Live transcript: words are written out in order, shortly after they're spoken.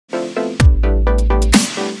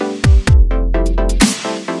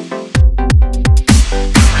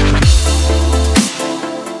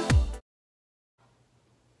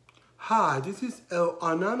Hi, this is El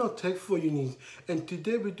Anano Tech for Unis, and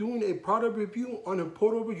today we're doing a product review on a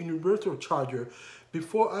portable universal charger.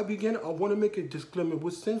 Before I begin, I want to make a disclaimer.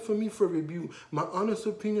 What's sent for me for review, my honest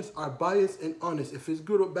opinions are biased and honest. If it's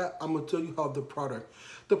good or bad, I'm going to tell you how the product.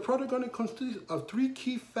 The product going to consist of three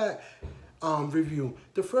key fact review.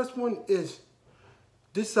 The first one is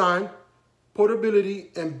design,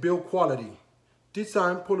 portability, and build quality.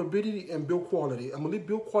 Design, portability, and build quality. I'm going to leave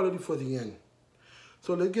build quality for the end.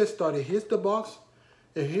 So let's get started. Here's the box,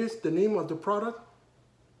 and here's the name of the product.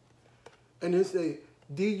 And it's a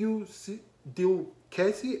Delicacy.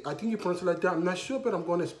 I think you pronounce it like that. I'm not sure, but I'm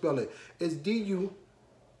going to spell it. It's D-E-U-C-A-C-Y.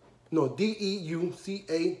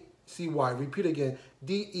 Repeat again,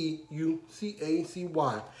 D-E-U-C-A-C-Y.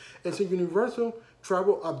 It's a universal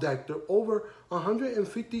travel adapter. Over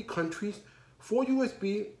 150 countries, 4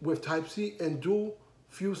 USB with Type-C and dual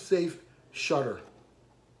fuse safe shutter.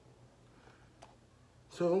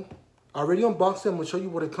 So, I already unboxed it. I'm going to show you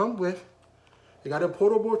what it comes with. It got a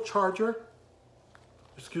portable charger.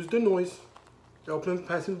 Excuse the noise. Airplane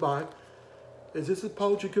passing by. Is this a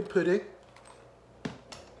pouch you could put it?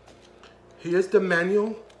 Here's the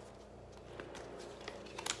manual.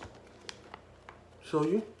 Show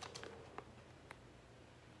you.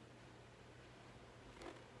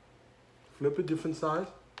 Flip it different size.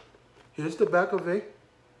 Here's the back of it.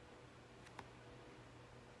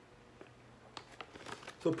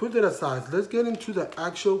 So put that aside. Let's get into the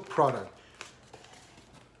actual product.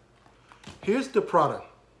 Here's the product.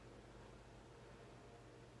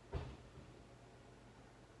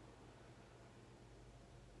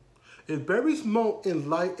 It's very small and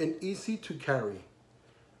light and easy to carry.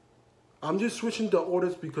 I'm just switching the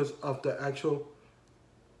orders because of the actual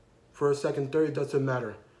first, second, third. It doesn't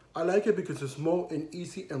matter. I like it because it's small and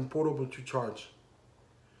easy and portable to charge.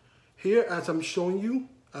 Here, as I'm showing you,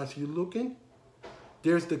 as you're looking,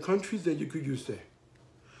 there's the countries that you could use it.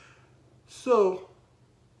 So,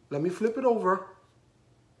 let me flip it over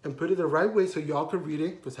and put it the right way so y'all can read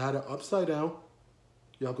it, because I had it upside down.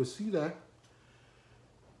 Y'all could see that.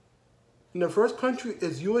 And the first country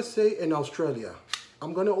is USA and Australia.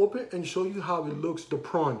 I'm gonna open and show you how it looks, the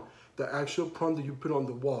prawn, the actual prawn that you put on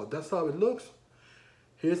the wall. That's how it looks.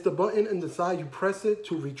 Here's the button in the side. You press it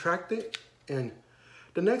to retract it. And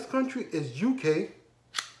the next country is UK.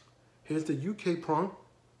 Here's the UK prawn.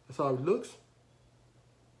 That's how it looks.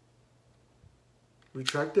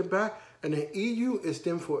 Retract it back. And the EU is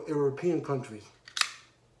stands for European countries.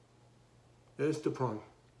 There's the prawn.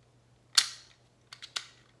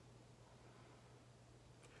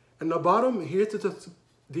 And the bottom, here's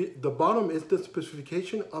the bottom is the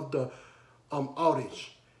specification of the outage.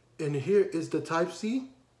 And here is the Type-C.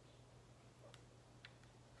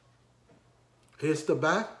 Here's the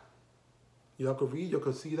back. Y'all can read, y'all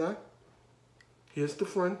can see that. Here's the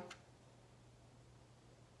front.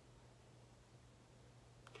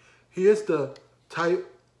 Here's the Type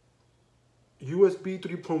USB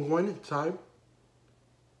 3.1 type.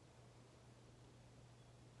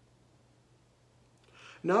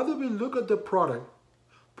 Now that we look at the product,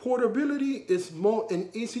 portability is small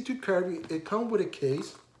and easy to carry. It comes with a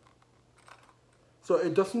case, so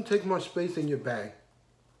it doesn't take much space in your bag.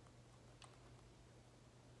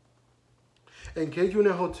 In case you're in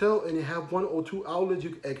a hotel and you have 1 or 2 outlets,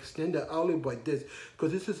 you can extend the outlet by this,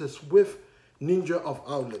 because this is a swift ninja of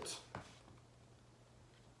outlets.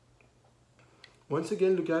 Once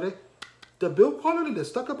again, look at it. The build quality,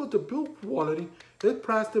 let's talk about the build quality. It's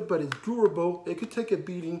plastic, but it's durable. It could take a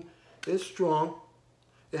beating. It's strong.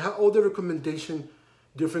 It has all the recommendations,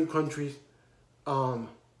 different countries, amperage,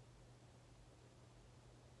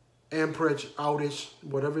 outage,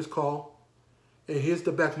 whatever it's called. And here's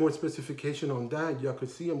the back, more specification on that. Y'all can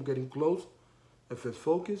see I'm getting close if it's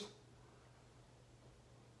focused.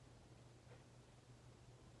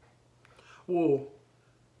 Well,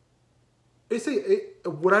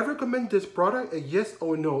 would I recommend this product? A yes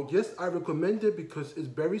or no? Yes, I recommend it because it's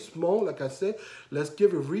very small. Like I said, let's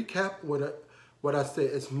give a recap what I said.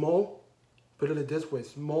 It's small, put it this way,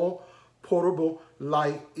 small, portable,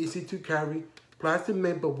 light, easy to carry, plastic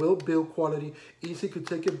made but will build quality, easy to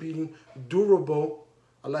take a beating, durable.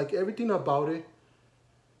 I like everything about it.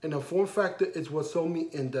 And the form factor is what sold me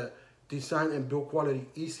in the design and build quality,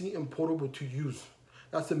 easy and portable to use.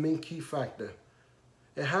 That's the main key factor.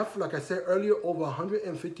 It has, like I said earlier, over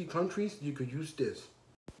 150 countries you could use this.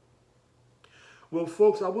 Well,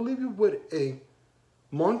 folks, I will leave you with a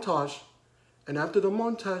montage. And after the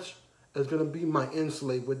montage, it's going to be my end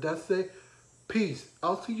slate. With that said, peace.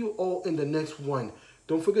 I'll see you all in the next one.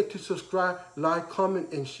 Don't forget to subscribe, like,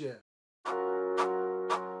 comment, and share.